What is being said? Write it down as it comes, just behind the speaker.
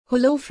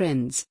Hello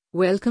friends,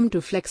 welcome to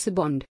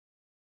Flexibond.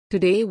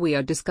 Today we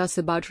are discuss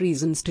about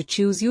reasons to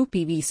choose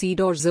UPVC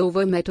doors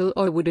over metal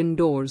or wooden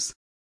doors.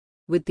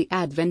 With the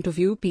advent of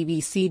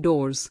UPVC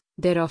doors,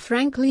 there are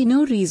frankly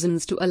no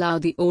reasons to allow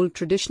the old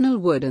traditional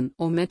wooden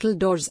or metal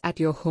doors at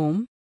your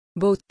home.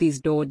 Both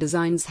these door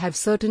designs have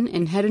certain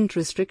inherent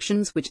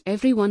restrictions which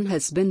everyone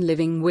has been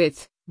living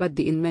with, but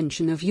the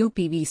invention of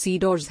UPVC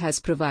doors has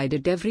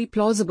provided every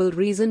plausible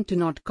reason to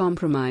not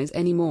compromise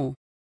anymore.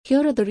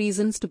 Here are the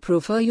reasons to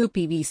prefer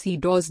UPVC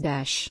doors.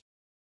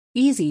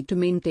 Easy to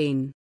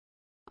maintain.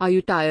 Are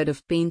you tired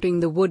of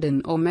painting the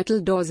wooden or metal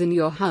doors in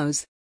your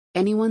house?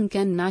 Anyone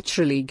can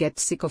naturally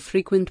get sick of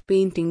frequent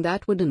painting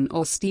that wooden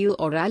or steel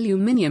or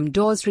aluminum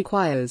doors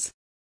requires.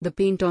 The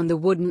paint on the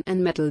wooden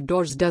and metal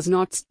doors does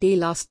not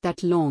last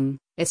that long,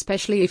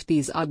 especially if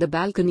these are the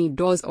balcony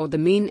doors or the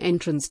main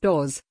entrance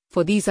doors,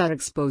 for these are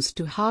exposed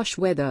to harsh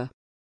weather.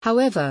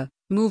 However,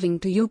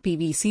 moving to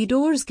UPVC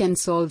doors can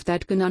solve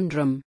that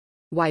conundrum.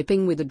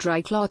 Wiping with a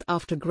dry cloth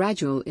after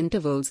gradual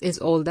intervals is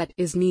all that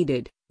is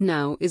needed.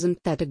 Now,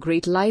 isn't that a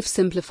great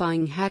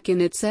life-simplifying hack in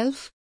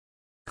itself?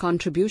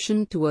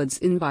 Contribution towards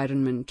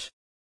environment.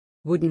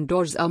 Wooden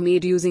doors are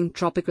made using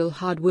tropical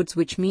hardwoods,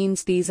 which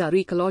means these are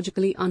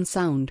ecologically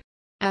unsound.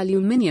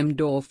 Aluminium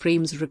door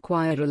frames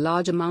require a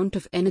large amount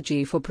of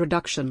energy for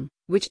production,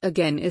 which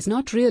again is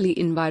not really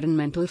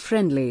environmental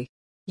friendly.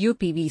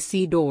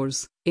 UPVC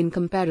doors, in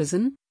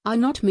comparison, are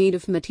not made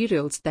of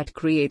materials that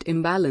create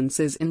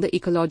imbalances in the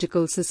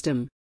ecological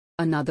system.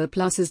 Another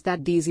plus is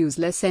that these use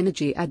less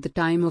energy at the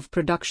time of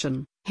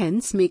production,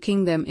 hence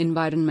making them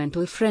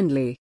environmental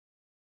friendly.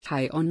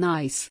 High on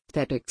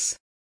aesthetics.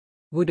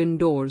 Wooden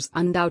doors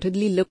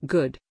undoubtedly look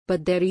good,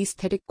 but their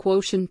aesthetic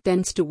quotient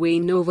tends to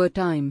wane over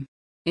time.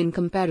 In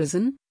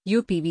comparison,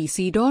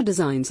 UPVC door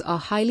designs are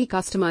highly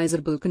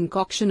customizable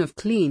concoction of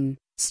clean,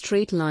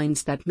 straight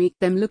lines that make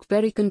them look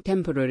very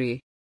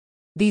contemporary.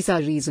 These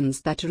are reasons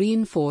that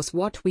reinforce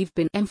what we've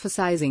been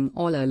emphasizing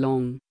all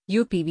along.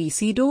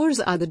 UPVC doors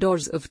are the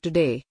doors of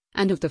today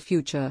and of the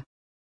future.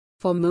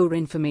 For more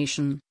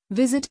information,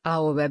 visit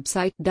our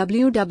website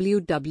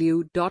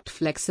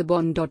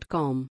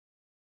www.flexibond.com.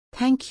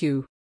 Thank you.